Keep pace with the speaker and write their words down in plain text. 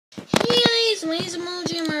guys, Lazy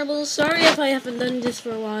Emoji Marbles. Sorry if I haven't done this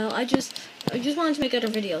for a while. I just wanted to make other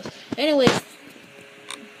videos. Anyway,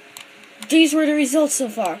 these were the results so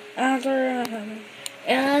far.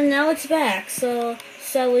 And now it's back. So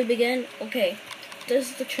shall we begin? Okay,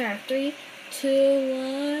 this is the track. 3,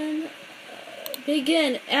 2, 1,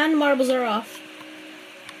 begin. And marbles are off.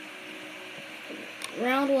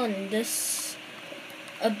 Round 1. This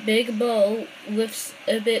a big bow with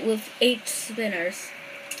 8 spinners.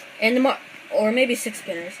 And or maybe 6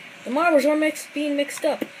 spinners. The marbles are being mixed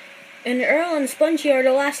up. And Earl and Spongy are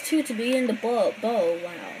the last 2 to be in the bow. Wow.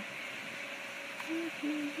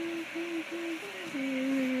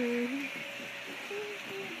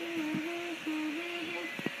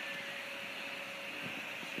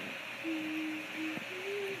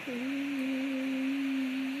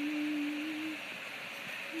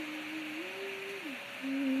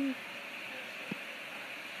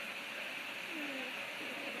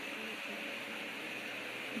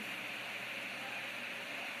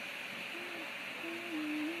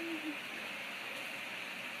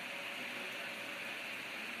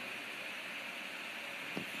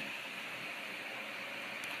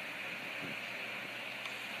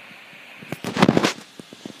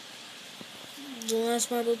 The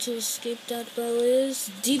last marble to escape that bow is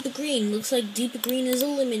Deep Green. Looks like Deep Green is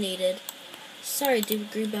eliminated. Sorry,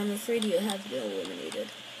 Deep Green, but I'm afraid you have been eliminated.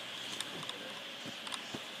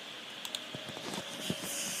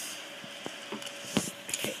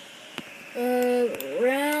 Okay.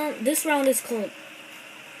 This round is called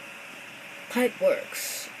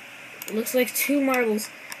Pipeworks. Looks like 2 marbles.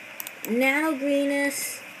 Nano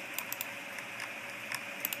Greenus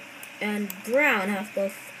and Brown have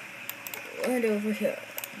both land over here.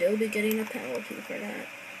 They'll be getting a penalty for that.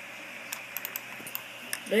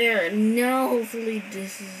 There. Now hopefully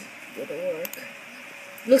this is gonna work.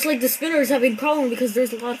 Looks like the spinner is having a problem because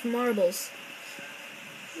there's a lot of marbles.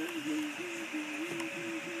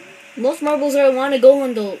 Most marbles want to go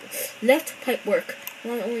on the left pipework,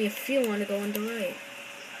 while only a few want to go on the right.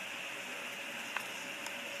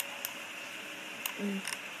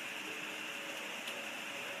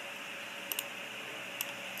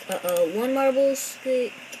 One marble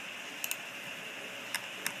escape.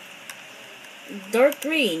 Dark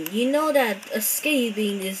Green, you know that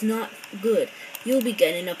escaping is not good. You'll be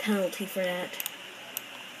getting a penalty for that.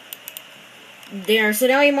 There, so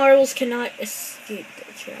now your marbles cannot escape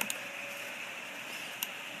the track.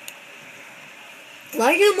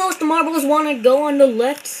 Why do most marbles want to go on the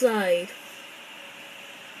left side?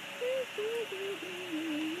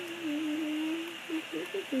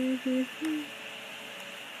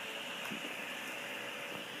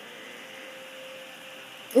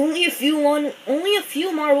 Only a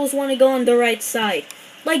few marbles want to go on the right side.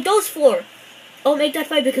 Like those 4. Oh, make that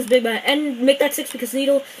 5 because Big Man. And make that 6 because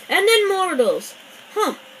Needle. And then more of those.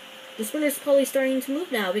 Huh. The spinner's probably starting to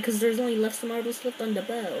move now because there's only left some marbles left on the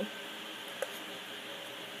bow.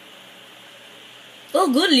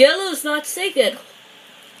 Oh, good. Yellow's not safe yet.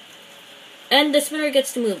 And the spinner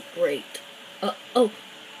gets to move. Great. Oh.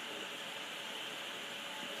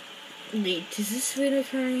 Wait, is this spinner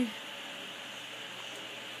turning?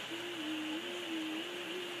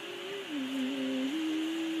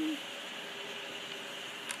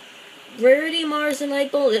 Rarity, Mars, and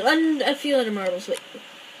Light Bolt, and a few other marbles. Wait.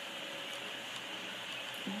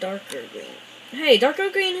 Darker green. Hey, darker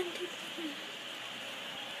green.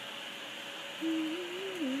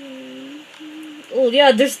 Oh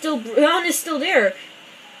yeah, there's still Brown is still there.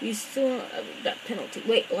 He's still that penalty.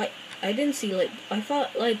 Wait, light. I didn't see light. I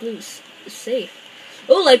thought light blue is safe.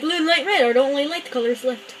 Oh, light blue and light red are the only light colors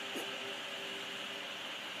left.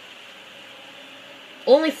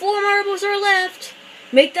 Only 4 marbles are left.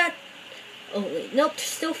 Make that. Oh wait, nope,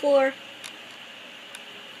 still 4.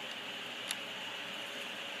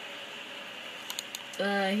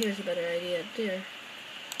 Here's a better idea. There.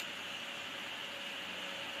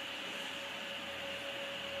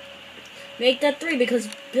 Make that 3 because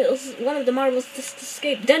one of the marbles just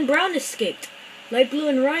escaped. Then Brown escaped. Light Blue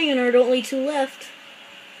and Ryan are the only 2 left.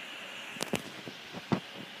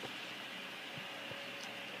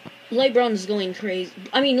 Light Brown is going crazy.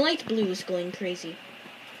 I mean, Light Blue is going crazy.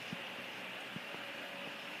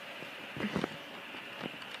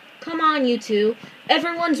 Come on, you 2.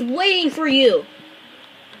 Everyone's waiting for you.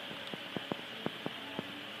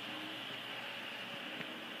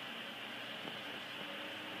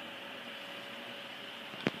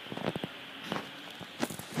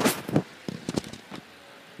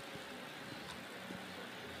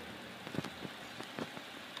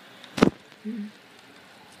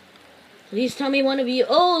 Please tell me one of you.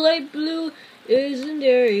 Oh, light blue isn't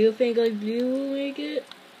there. You think light blue will make it?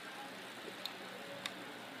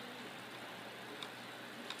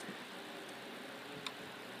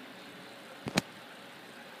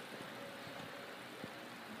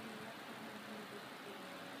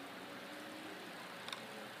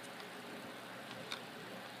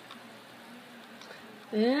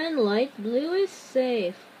 And light blue is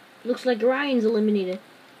safe. Looks like Ryan's eliminated.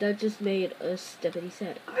 That just made us deputy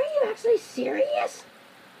sad. Are you actually serious?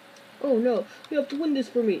 Oh no, you have to win this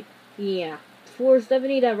for me. Yeah. For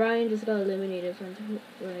Stephanie, that Ryan just got eliminated from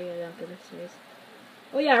the Redonkulous race.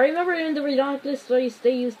 Oh yeah, I remember in the Redonkulous race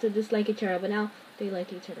they used to dislike each other, but now they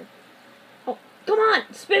like each other. Oh, come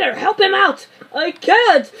on! Spinner, help him out! I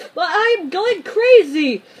can't! But I'm going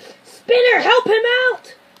crazy! Spinner, help him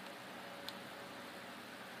out!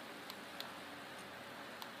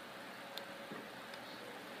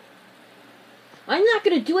 I'm not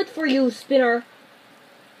gonna do it for you, Spinner.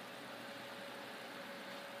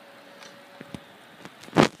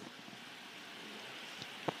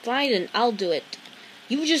 Fine, then I'll do it.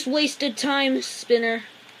 You just wasted time, Spinner.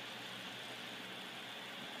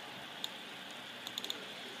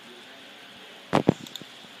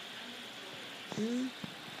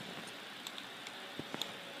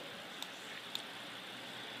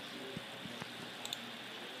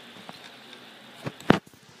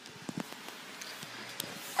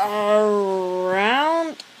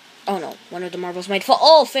 Around. Oh no, one of the marbles might fall.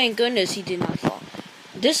 Oh, thank goodness he did not fall.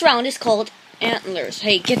 This round is called Antlers.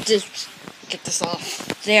 Hey, get this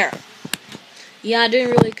off. There. Yeah, I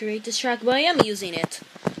didn't really create this track, but I am using it.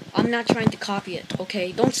 I'm not trying to copy it,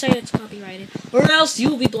 okay? Don't say it's copyrighted, or else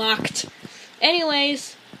you'll be blocked.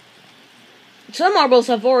 Anyways, some marbles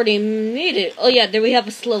have already made it. Oh yeah, there we have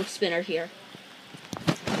a slow spinner here.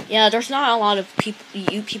 Yeah, there's not a lot of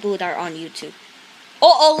people that are on YouTube.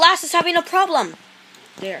 Oh, Lass is having a problem.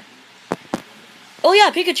 There. Oh yeah,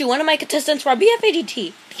 Pikachu, one of my contestants for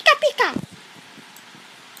BFADT. Pika.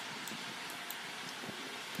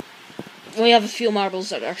 We have a few marbles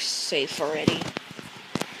that are safe already.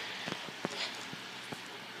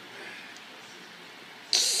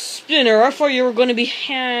 Spinner, I thought you were going to be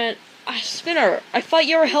Spinner, I thought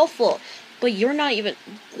you were helpful, but you're not even.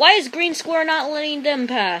 Why is Green Square not letting them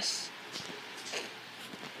pass?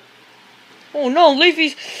 Oh no,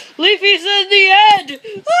 Leafy's in the end!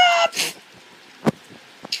 Ah!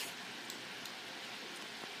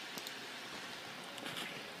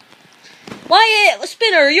 Why,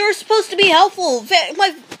 Spinner, you were supposed to be helpful.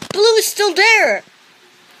 My blue is still there.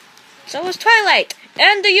 So was Twilight,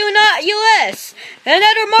 and the US, and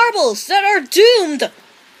other marbles that are doomed.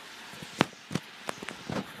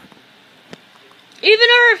 Even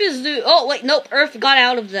Earth is doomed. Oh, wait, nope, Earth got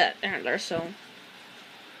out of that antler, so.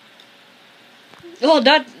 Oh,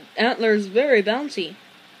 that antler is very bouncy.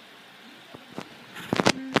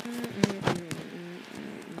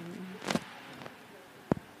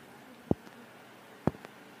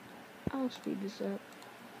 I'll speed this up.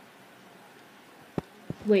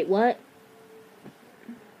 Wait, what?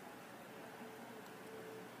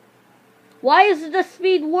 Why is the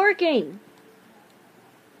speed working?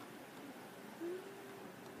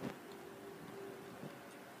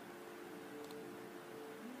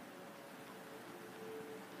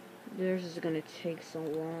 This is gonna take so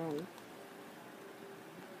long.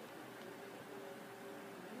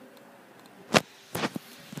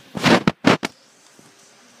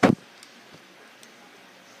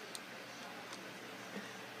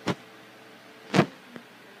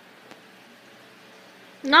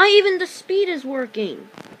 Not even the speed is working.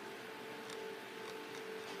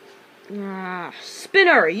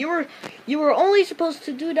 Spinner, you were only supposed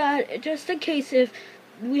to do that just in case if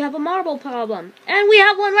we have a marble problem. And we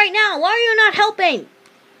have one right now. Why are you not helping?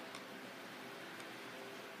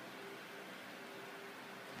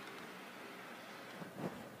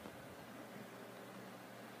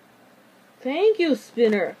 Thank you,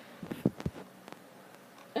 Spinner.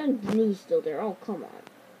 And Blue's still there. Oh, come on.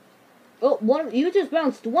 Oh, you just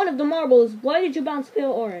bounced one of the marbles. Why did you bounce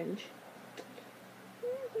pale orange?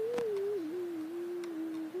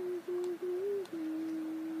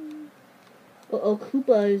 Uh-oh,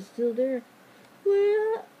 Koopa is still there.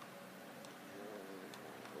 Where?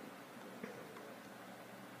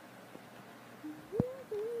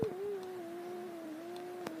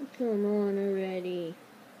 Come on already.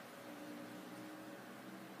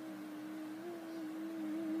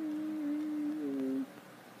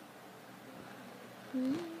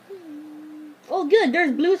 Oh, good.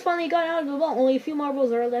 There's Blues finally got out of the bowl. Only a few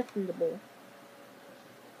marbles are left in the bowl.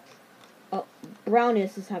 Oh,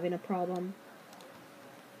 Brownus is having a problem.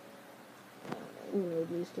 Oh, no,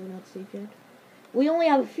 Blue's still not safe yet. We only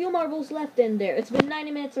have a few marbles left in there. It's been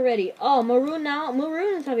 90 minutes already. Oh, Maroon now.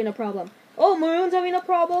 Maroon is having a problem. Oh, Maroon's having a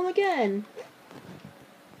problem again.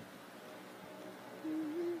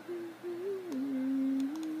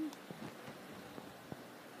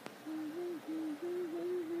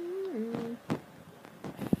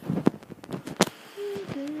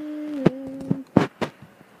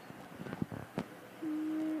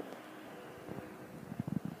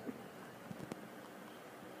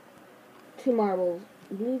 2 marbles.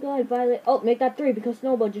 Blue guy, violet. Oh, make that 3 because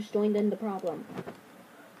Snowball just joined in the problem.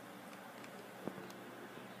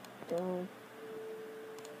 So.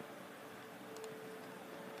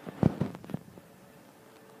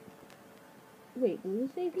 Wait, blue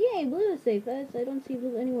is safe? Yay, blue is safe. I don't see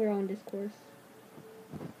blue anywhere on this course.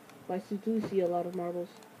 But I do see a lot of marbles.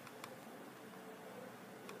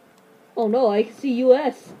 Oh no, I can see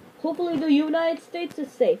US. Hopefully the United States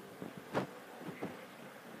is safe.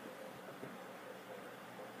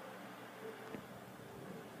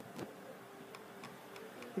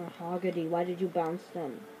 Mahogany, why did you bounce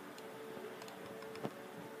them?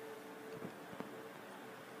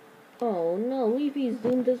 Oh no, Leafy's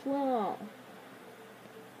doomed as well.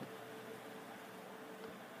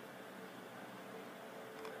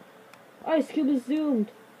 Ice Cube is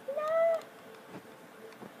doomed. No.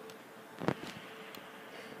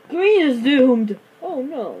 Green is doomed. Oh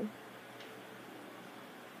no.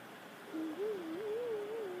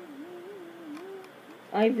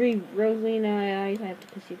 Ivory, Rosaline, I have to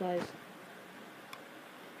piss you guys.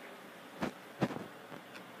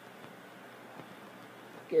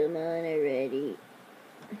 Come on already.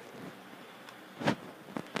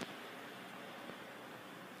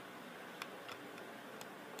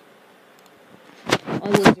 I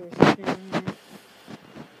was a reception.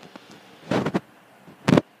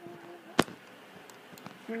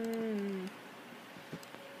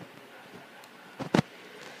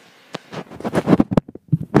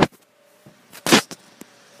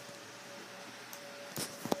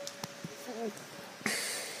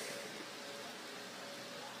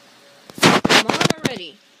 Come on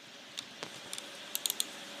already.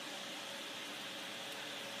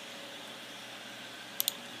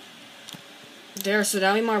 There, so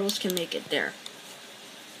that way marbles can make it there.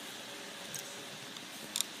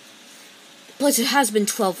 Plus, it has been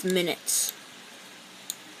 12 minutes.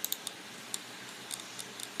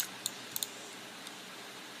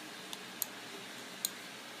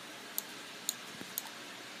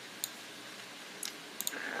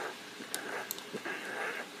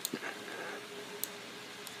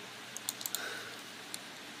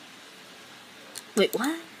 Wait,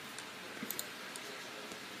 what?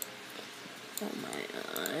 Oh my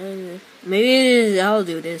god. Maybe I'll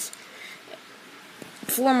do this.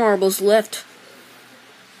 4 marbles left.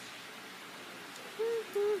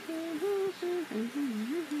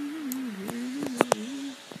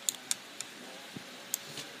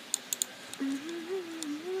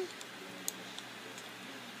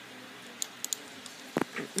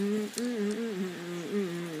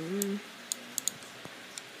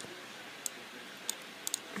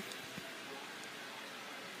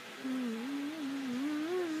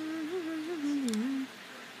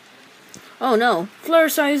 Oh no,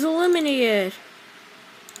 Fluttershy is eliminated.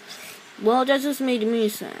 Well, that just made me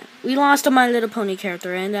sad. We lost a My Little Pony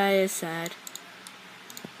character, and that is sad.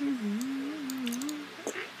 I'm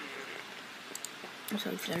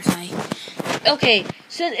sorry, Fluttershy. Okay,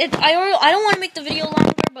 so I don't want to make the video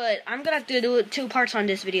longer, but I'm gonna have to do 2 parts on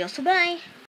this video. So bye.